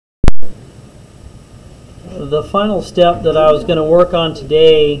the final step that I was going to work on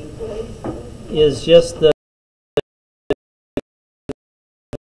today is just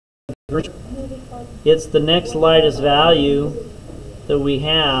it's the next lightest value that we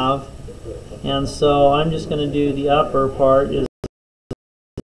have, and so I'm just going to do the upper part is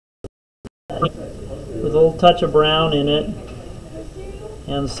with a little touch of brown in it,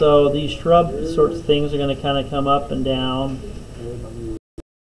 and so these shrub sorts of things are going to kind of come up and down.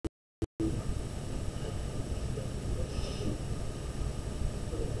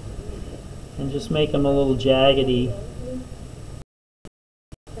 And just make them a little jaggedy.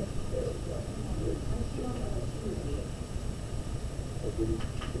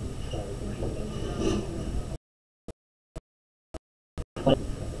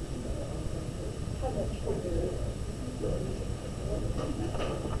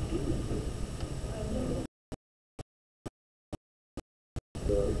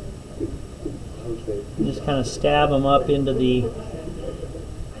 Just kind of stab them up into the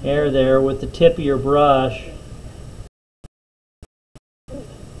air there with the tip of your brush.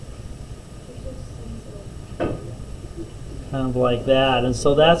 Kind of like that. And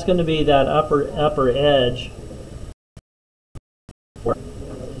so that's going to be that upper edge.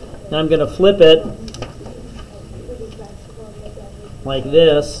 Now I'm going to flip it like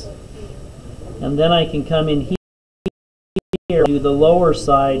this, and then I can come in here to the lower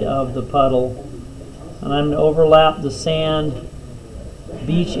side of the puddle, and I'm going to overlap the sand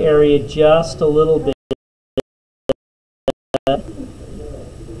beach area just a little bit,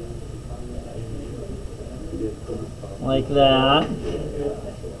 like that.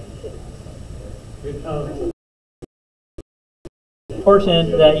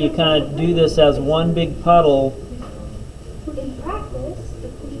 Important that you kind of do this as one big puddle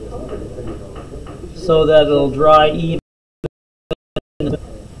so that it'll dry even.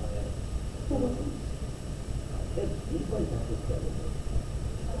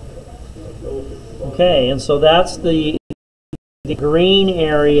 Okay, and so that's the green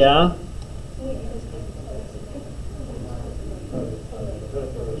area.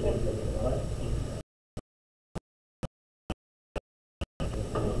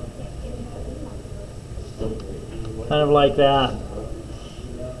 Kind of like that.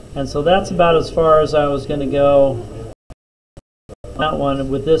 And so that's about as far as I was going to go on that one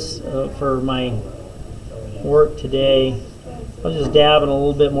with this for my work today. I was just dabbing a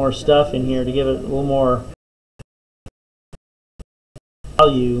little bit more stuff in here to give it a little more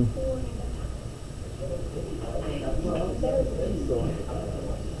value.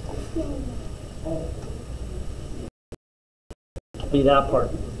 Be that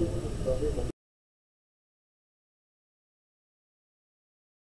part.